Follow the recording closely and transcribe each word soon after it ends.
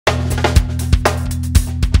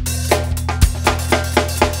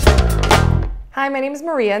Hi, my name is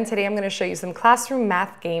Maria, and today I'm going to show you some classroom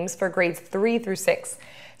math games for grades 3 through 6.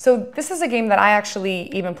 So this is a game that I actually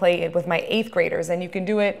even play with my 8th graders, and you can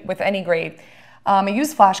do it with any grade. I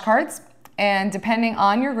use flashcards, and depending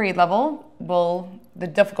on your grade level, the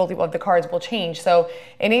difficulty of the cards will change. So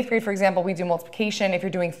in 8th grade, for example, we do multiplication. If you're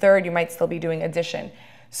doing 3rd, you might still be doing addition.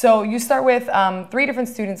 So you start with 3 different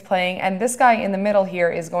students playing, and this guy in the middle here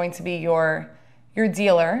is going to be your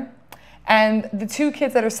dealer. And the 2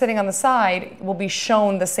 kids that are sitting on the side will be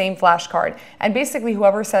shown the same flashcard. And basically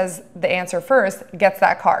whoever says the answer first gets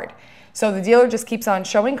that card. So the dealer just keeps on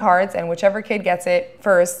showing cards, and whichever kid gets it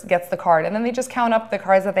first gets the card. And then they just count up the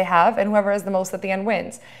cards that they have, and whoever has the most at the end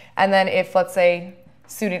wins. And then if, let's say,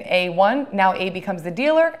 student A won, now A becomes the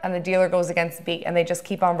dealer, and the dealer goes against B, and they just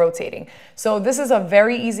keep on rotating. So this is a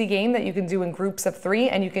very easy game that you can do in groups of 3,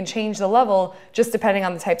 and you can change the level just depending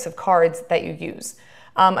on the types of cards that you use.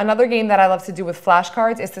 Another game that I love to do with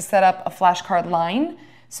flashcards is to set up a flashcard line.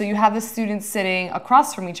 So you have the students sitting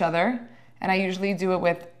across from each other, and I usually do it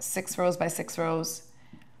with 6 rows by 6 rows.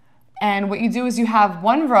 And what you do is you have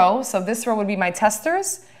one row, so this row would be my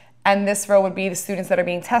testers, and this row would be the students that are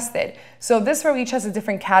being tested. So this row each has a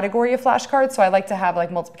different category of flashcards, so I like to have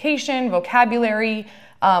like multiplication, vocabulary,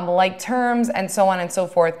 like terms, and so on and so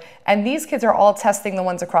forth. And these kids are all testing the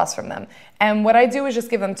ones across from them. And what I do is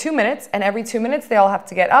just give them 2 minutes, and every 2 minutes they all have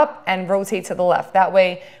to get up and rotate to the left. That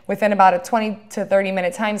way, within about a 20 to 30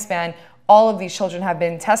 minute time span, all of these children have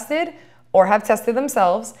been tested or have tested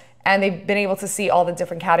themselves, and they've been able to see all the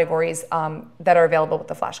different categories that are available with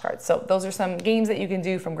the flashcards. So those are some games that you can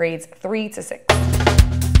do from grades 3 to 6.